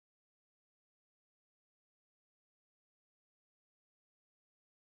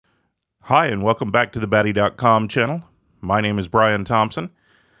Hi, and welcome back to the Batee.com channel. My name is Bryan Thompson,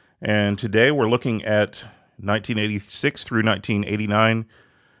 and today we're looking at 1986 through 1989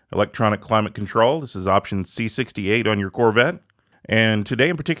 electronic climate control. This is option C68 on your Corvette. And today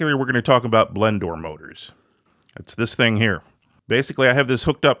in particular, we're going to talk about blend door motors. It's this thing here. Basically, I have this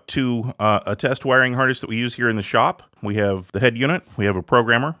hooked up to a test wiring harness that we use here in the shop. We have the head unit, we have a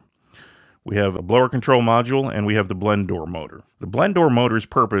programmer, we have a blower control module, and we have the blend door motor. The blend door motor's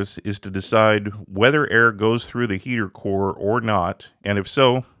purpose is to decide whether air goes through the heater core or not, and if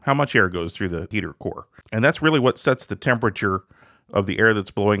so, how much air goes through the heater core. And that's really what sets the temperature of the air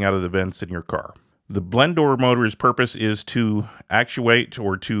that's blowing out of the vents in your car. The blend door motor's purpose is to actuate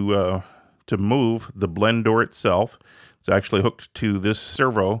or to move the blend door itself. It's actually hooked to this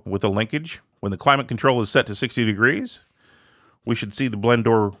servo with a linkage. When the climate control is set to 60 degrees, we should see the blend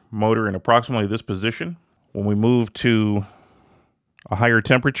door motor in approximately this position. When we move to a higher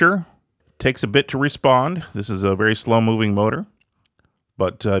temperature, it takes a bit to respond. This is a very slow moving motor,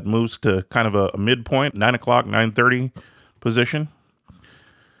 but it moves to kind of a midpoint, 9 o'clock, 9:30 position.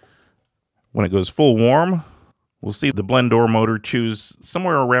 When it goes full warm, we'll see the blend door motor choose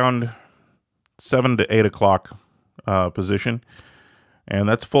somewhere around 7 to 8 o'clock position, and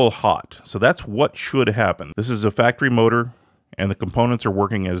that's full hot. So that's what should happen. This is a factory motor, and the components are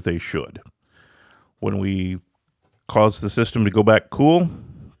working as they should. When we cause the system to go back cool,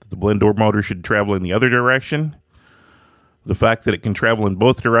 the blend door motor should travel in the other direction. The fact that it can travel in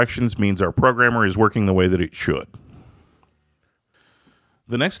both directions means our programmer is working the way that it should.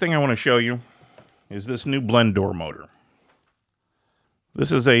 The next thing I want to show you is this new blend door motor.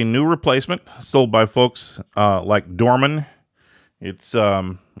 This is a new replacement sold by folks like Dorman. It's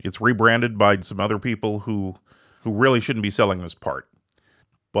rebranded by some other people who really shouldn't be selling this part.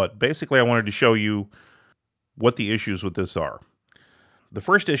 But basically, I wanted to show you what the issues with this are. The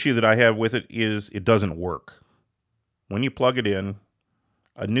first issue that I have with it is it doesn't work. When you plug it in,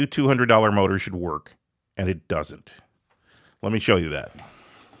 a new $200 motor should work, and it doesn't. Let me show you that.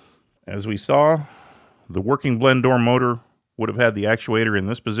 As we saw, the working blend door motor would have had the actuator in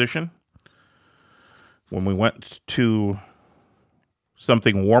this position. When we went to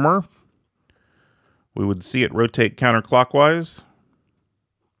something warmer, we would see it rotate counterclockwise.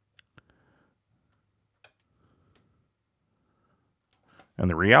 And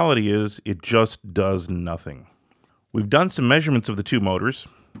the reality is, it just does nothing. We've done some measurements of the two motors,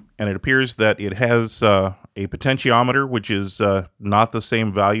 and it appears that it has a potentiometer, which is not the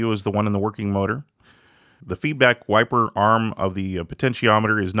same value as the one in the working motor. The feedback wiper arm of the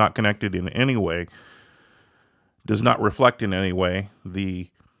potentiometer is not connected in any way, does not reflect in any way the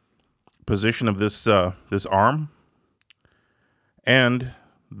position of this arm, and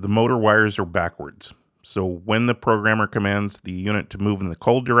the motor wires are backwards. So when the programmer commands the unit to move in the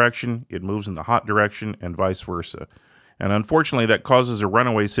cold direction, it moves in the hot direction, and vice versa. And unfortunately, that causes a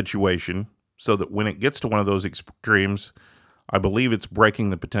runaway situation, so that when it gets to one of those extremes, I believe it's breaking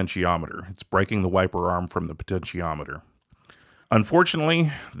the potentiometer. It's breaking the wiper arm from the potentiometer.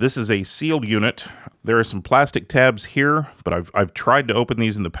 Unfortunately, this is a sealed unit. There are some plastic tabs here, but I've tried to open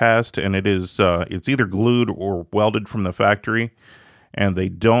these in the past, and it's either glued or welded from the factory, and they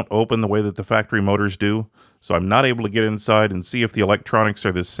don't open the way that the factory motors do. So I'm not able to get inside and see if the electronics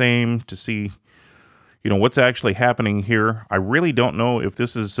are the same, to see, what's actually happening here. I really don't know if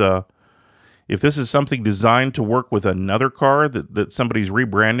this is something designed to work with another car that somebody's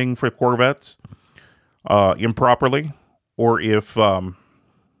rebranding for Corvettes improperly, or if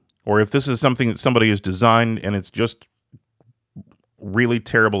this is something that somebody has designed and it's just really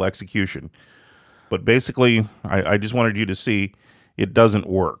terrible execution. But basically, I just wanted you to see it doesn't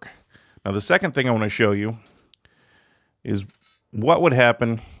work. Now, the second thing I want to show you is what would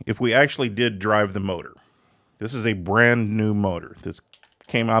happen if we actually did drive the motor. This is a brand new motor. This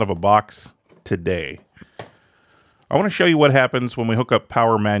came out of a box today. I want to show you what happens when we hook up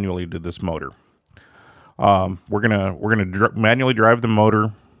power manually to this motor. We're gonna manually drive the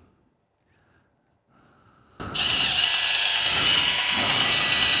motor.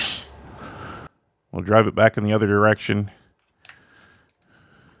 We'll drive it back in the other direction.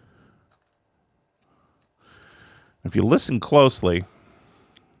 If you listen closely,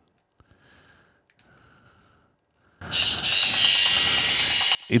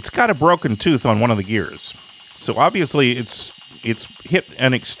 it's got a broken tooth on one of the gears. So obviously it's hit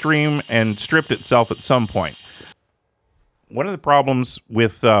an extreme and stripped itself at some point. One of the problems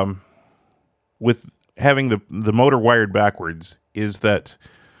with having the motor wired backwards is that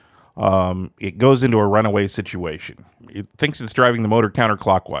it goes into a runaway situation. It thinks it's driving the motor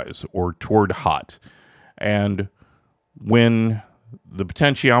counterclockwise or toward hot. And when the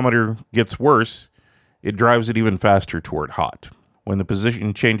potentiometer gets worse, it drives it even faster toward hot. When the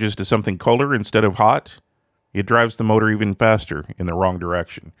position changes to something colder instead of hot, it drives the motor even faster in the wrong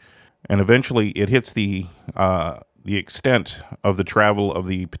direction. And eventually it hits the extent of the travel of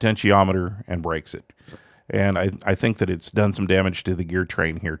the potentiometer and breaks it. And I think that it's done some damage to the gear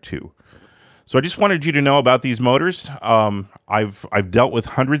train here too. So I just wanted you to know about these motors. I've dealt with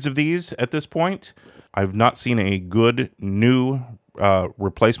hundreds of these at this point. I've not seen a good new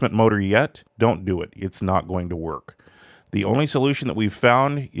replacement motor yet. Don't do it. It's not going to work. The only solution that we've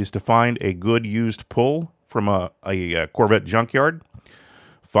found is to find a good used pull from a Corvette junkyard.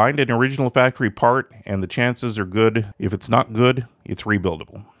 Find an original factory part, and the chances are good. If it's not good, it's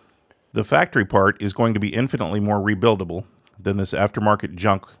rebuildable. The factory part is going to be infinitely more rebuildable than this aftermarket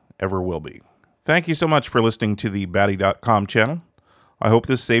junk ever will be. Thank you so much for listening to the Batee.com channel. I hope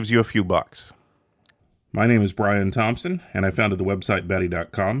this saves you a few bucks. My name is Bryan Thompson, and I founded the website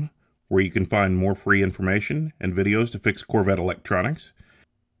Batee.com, where you can find more free information and videos to fix Corvette electronics.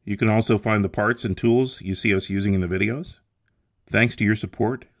 You can also find the parts and tools you see us using in the videos. Thanks to your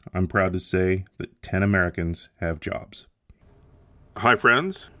support, I'm proud to say that 10 Americans have jobs. Hi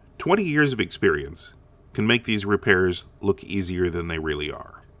friends, 20 years of experience can make these repairs look easier than they really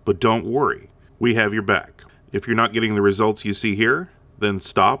are. But don't worry, we have your back. If you're not getting the results you see here, then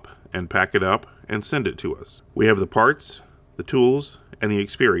stop and pack it up and send it to us. We have the parts, the tools, and the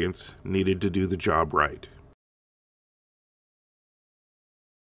experience needed to do the job right.